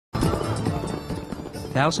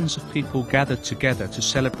thousands of people gathered together to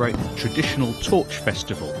celebrate the traditional Torch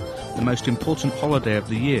Festival, the most important holiday of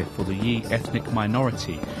the year for the Yi ethnic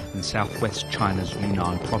minority in southwest China's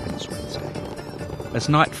Yunnan province Wednesday. As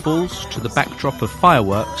night falls to the backdrop of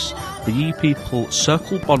fireworks, the Yi people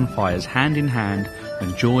circle bonfires hand in hand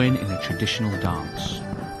and join in a traditional dance.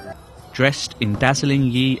 Dressed in dazzling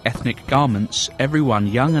Yi ethnic garments, everyone,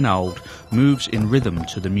 young and old, moves in rhythm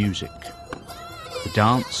to the music. The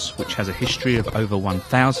dance, which has a history of over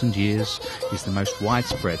 1,000 years, is the most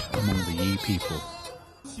widespread among the Yi people.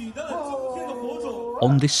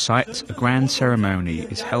 On this site, a grand ceremony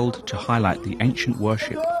is held to highlight the ancient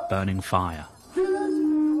worship of burning fire.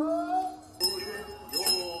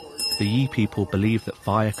 The Yi people believe that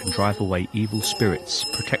fire can drive away evil spirits,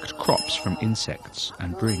 protect crops from insects,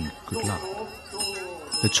 and bring good luck.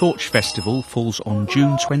 The Torch Festival falls on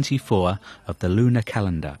June 24 of the lunar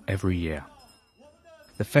calendar every year.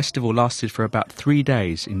 The festival lasted for about 3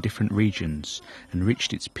 days in different regions and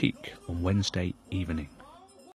reached its peak on Wednesday evening.